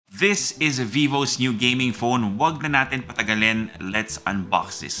This is Vivo's new gaming phone. Wag na natin patagalin. Let's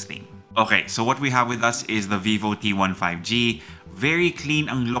unbox this thing. Okay, so what we have with us is the Vivo T1 5G. Very clean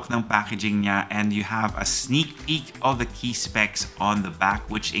ang look ng packaging niya, and you have a sneak peek of the key specs on the back,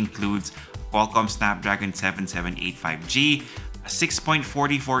 which includes Qualcomm Snapdragon 778 5G, a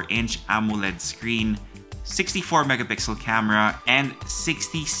 6.44-inch AMOLED screen, 64 megapixel camera, and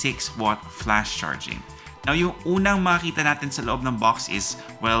 66-watt flash charging. Now, yung unang makita natin sa loob ng box is,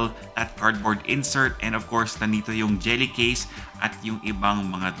 well, that cardboard insert, and of course, nandito yung jelly case at yung ibang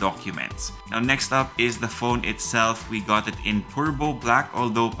mga documents. Now, next up is the phone itself. We got it in turbo black,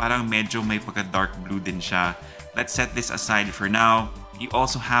 although parang medyo may pagka-dark blue din siya. Let's set this aside for now. You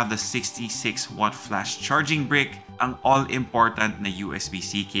also have the 66-watt flash charging brick, ang all-important na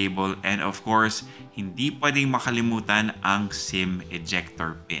USB-C cable, and of course, hindi pwedeng makalimutan ang SIM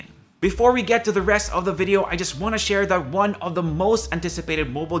ejector pin. Before we get to the rest of the video, I just want to share that one of the most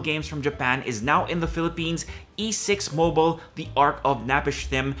anticipated mobile games from Japan is now in the Philippines, E6 Mobile, the Arc of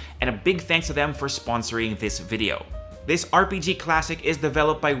Napishtim, and a big thanks to them for sponsoring this video. This RPG classic is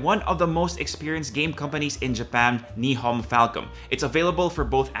developed by one of the most experienced game companies in Japan, Nihon Falcom. It's available for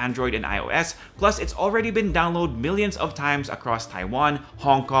both Android and iOS, plus it's already been downloaded millions of times across Taiwan,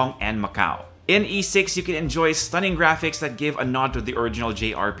 Hong Kong, and Macau. In E6, you can enjoy stunning graphics that give a nod to the original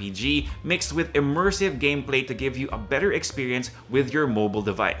JRPG, mixed with immersive gameplay to give you a better experience with your mobile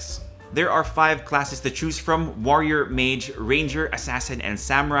device. There are 5 classes to choose from: Warrior, Mage, Ranger, Assassin, and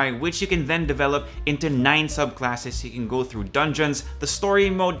Samurai, which you can then develop into 9 subclasses. You can go through dungeons, the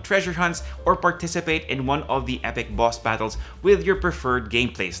story mode, treasure hunts, or participate in one of the epic boss battles with your preferred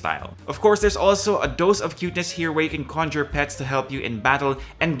gameplay style. Of course, there's also a dose of cuteness here where you can conjure pets to help you in battle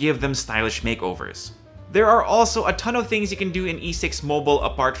and give them stylish makeovers. There are also a ton of things you can do in E6 Mobile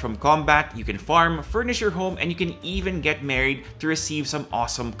apart from combat. You can farm, furnish your home, and you can even get married to receive some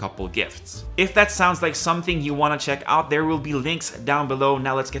awesome couple gifts. If that sounds like something you want to check out, there will be links down below.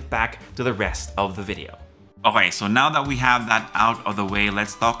 Now let's get back to the rest of the video. Okay, so now that we have that out of the way,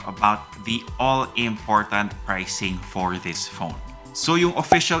 let's talk about the all-important pricing for this phone. So yung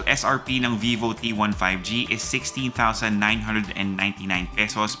official SRP ng Vivo T1 5G is 16,999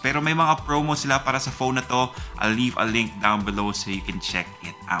 pesos, pero may mga promo sila para sa phone na to. I'll leave a link down below so you can check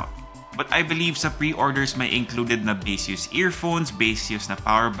it out. But I believe sa pre-orders may included na base use earphones, base use na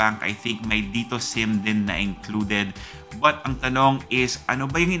power bank. I think may dito SIM din na included. But ang tanong is, ano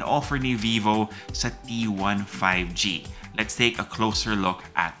ba yung in-offer ni Vivo sa T1 5G? Let's take a closer look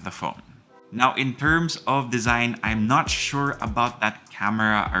at the phone. Now, in terms of design, I'm not sure about that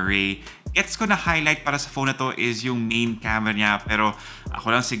camera array. Gets ko na highlight para sa phone na to is yung main camera niya, pero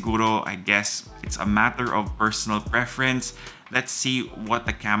ako lang siguro, I guess, it's a matter of personal preference. Let's see what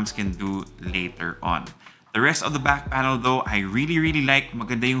the cams can do later on. The rest of the back panel though, I really like.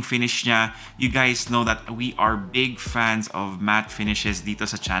 Maganda yung finish niya. You guys know that we are big fans of matte finishes dito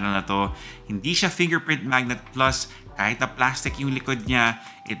sa channel na to. Hindi siya fingerprint magnet, plus kahit na plastic yung likod niya,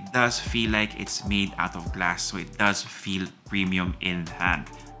 it does feel like it's made out of glass, so it does feel premium in the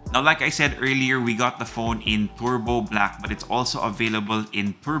hand. Now, like I said earlier, we got the phone in turbo black, but it's also available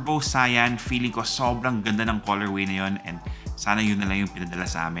in turbo cyan. Feeling ko sobrang ganda ng colorway na yun, and sana yun na lang yung pinadala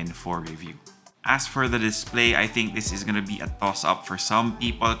sa amin for review. As for the display, I think this is gonna be a toss-up for some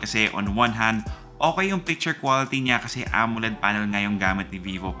people kasi on one hand, okay yung picture quality niya kasi AMOLED panel nga yung gamit ni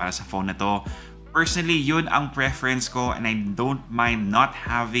Vivo para sa phone na to. Personally, yun ang preference ko, and I don't mind not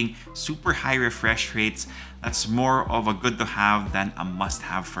having super high refresh rates. That's more of a good to have than a must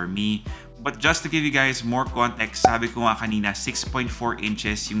have for me. But just to give you guys more context, sabi ko nga kanina, 6.4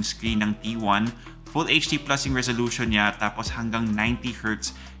 inches yung screen ng T1, Full HD Plus yung resolution niya, tapos hanggang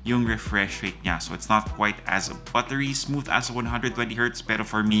 90Hz yung refresh rate niya. So it's not quite as buttery smooth as 120Hz, pero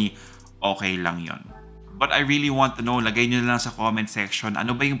for me, okay lang yun. But I really want to know, lagay nyo lang sa comment section,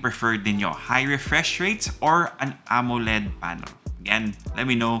 ano ba yung preferred ninyo? High refresh rates or an AMOLED panel? Again, let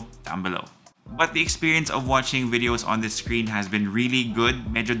me know down below. But the experience of watching videos on this screen has been really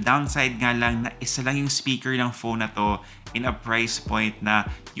good. Medyo downside nga lang na isa lang yung speaker ng phone na to in a price point na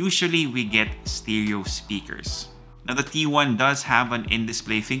usually we get stereo speakers. Now, the T1 does have an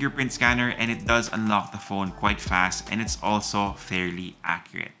in-display fingerprint scanner, and it does unlock the phone quite fast, and it's also fairly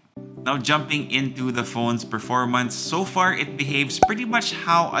accurate. Now, jumping into the phone's performance, so far it behaves pretty much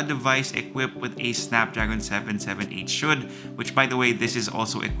how a device equipped with a Snapdragon 778 should, which by the way, this is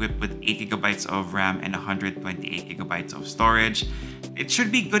also equipped with 8GB of RAM and 128GB of storage. It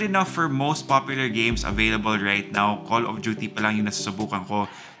should be good enough for most popular games available right now. Call of Duty pa lang yung nasusubukan ko,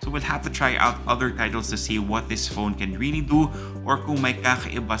 so we'll have to try out other titles to see what this phone can really do or kung may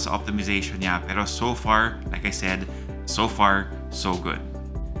kakaiba sa optimization niya. Pero so far, like I said, so far, so good.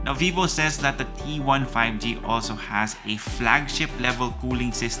 Now, Vivo says that the T1 5G also has a flagship level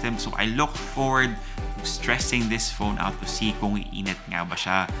cooling system, so I look forward to stressing this phone out to see kung iinit nga ba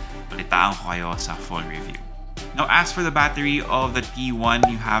siya. Balitaan ko kayo sa full review. Now, as for the battery of the T1,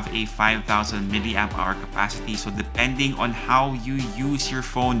 you have a 5,000 milliamp hour capacity. So depending on how you use your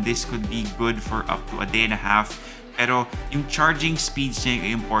phone, this could be good for up to a day and a half. Pero yung charging speeds niya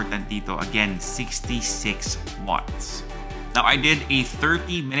yung important dito. Again, 66 watts. Now, I did a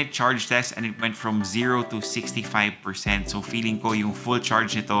 30-minute charge test and it went from 0 to 65%. So, feeling ko yung full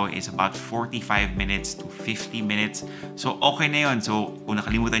charge nito is about 45 minutes to 50 minutes. So, okay na yun. So, kung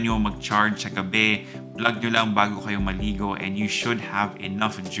nakalimutan nyo mag-charge sa gabi, plug nyo lang bago kayo maligo and you should have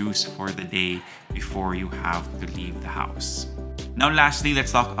enough juice for the day before you have to leave the house. Now, lastly,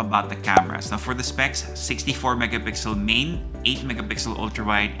 let's talk about the cameras. Now, for the specs, 64 megapixel main, 8 megapixel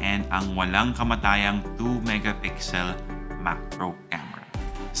ultrawide, and ang walang kamatayang 2 megapixel macro camera.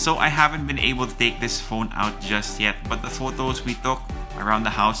 So I haven't been able to take this phone out just yet, but the photos we took around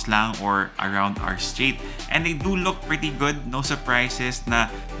the house lang or around our street, and they do look pretty good. No surprises na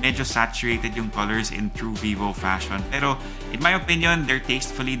medyo saturated yung colors in true Vivo fashion. Pero in my opinion, they're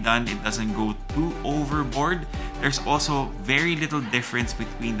tastefully done. It doesn't go too overboard. There's also very little difference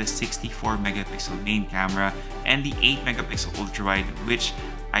between the 64 megapixel main camera and the 8 megapixel ultrawide, which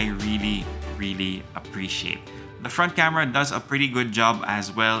I really appreciate. The front camera does a pretty good job as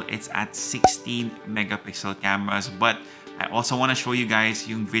well. It's at 16 megapixel cameras, but I also want to show you guys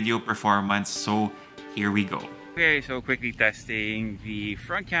yung video performance, so here we go. Okay, so quickly testing the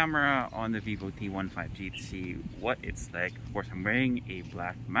front camera on the Vivo T1 5G to see what it's like. Of course, I'm wearing a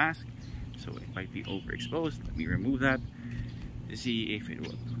black mask, so it might be overexposed. Let me remove that to see if it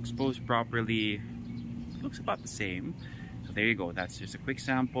will expose properly. It looks about the same. So there you go, that's just a quick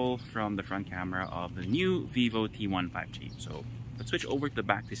sample from the front camera of the new Vivo T1 5G. So let's switch over to the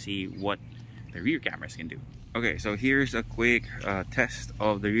back to see what the rear cameras can do. Okay, so here's a quick test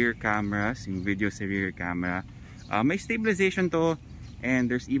of the rear cameras, yung video sa rear camera. May stabilization to, and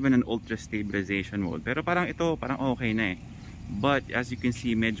there's even an ultra stabilization mode. Pero parang ito, parang okay na eh. But as you can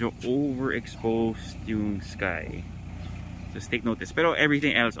see, medyo overexposed yung sky. Just take notice. Pero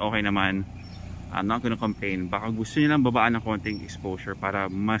everything else okay naman. I'm not gonna complain. Baka gusto nilang babaan ng konting exposure para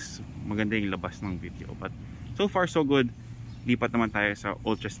mas maganda yung labas ng video. But so far so good. Lipat naman tayo sa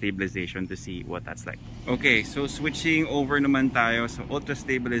ultra stabilization to see what that's like. Okay, so switching over naman tayo sa ultra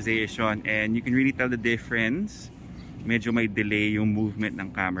stabilization, and you can really tell the difference. Medyo may delay yung movement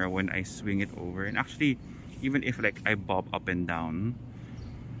ng camera when I swing it over. And actually, even if like I bob up and down,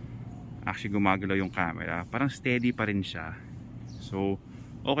 actually gumagalaw yung camera. Parang steady pa rin siya. So,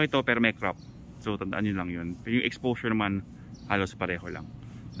 okay to, pero may crop. So, tandaan nyo lang yun. Pero yung exposure naman, halos pareho lang.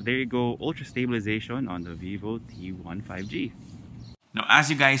 So, there you go. Ultra stabilization on the Vivo T1 5G. Now, as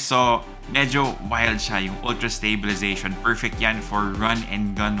you guys saw, medyo wild siya yung ultra stabilization. Perfect yan for run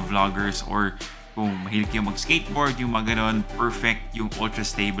and gun vloggers, or kung mahilig kayo mag-skateboard, yung mga ganon, perfect yung ultra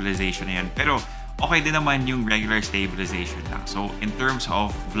stabilization na yan. Pero, okay din naman yung regular stabilization lang. So, in terms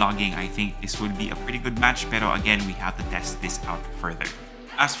of vlogging, I think this would be a pretty good match. Pero again, we have to test this out further.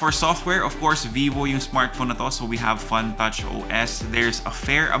 As for software, of course, Vivo yung smartphone na to, so we have Fun Touch OS. There's a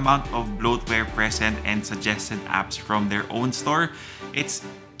fair amount of bloatware present and suggested apps from their own store. It's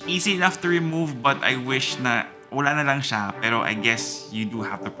easy enough to remove, but I wish na wala na lang siya. Pero I guess you do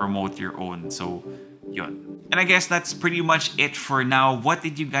have to promote your own, so yun. And I guess that's pretty much it for now. What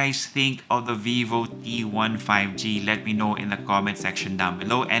did you guys think of the Vivo T1 5G? Let me know in the comment section down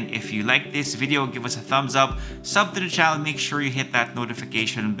below. And if you like this video, give us a thumbs up. Sub to the channel. Make sure you hit that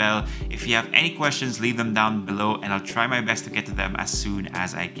notification bell. If you have any questions, leave them down below and I'll try my best to get to them as soon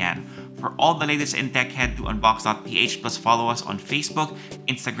as I can. For all the latest in tech, head to Unbox.ph, plus follow us on Facebook,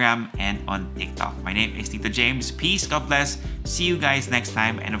 Instagram, and on TikTok. My name is Tito James. Peace, God bless. See you guys next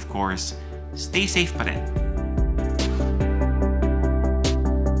time. And of course, stay safe pa rin.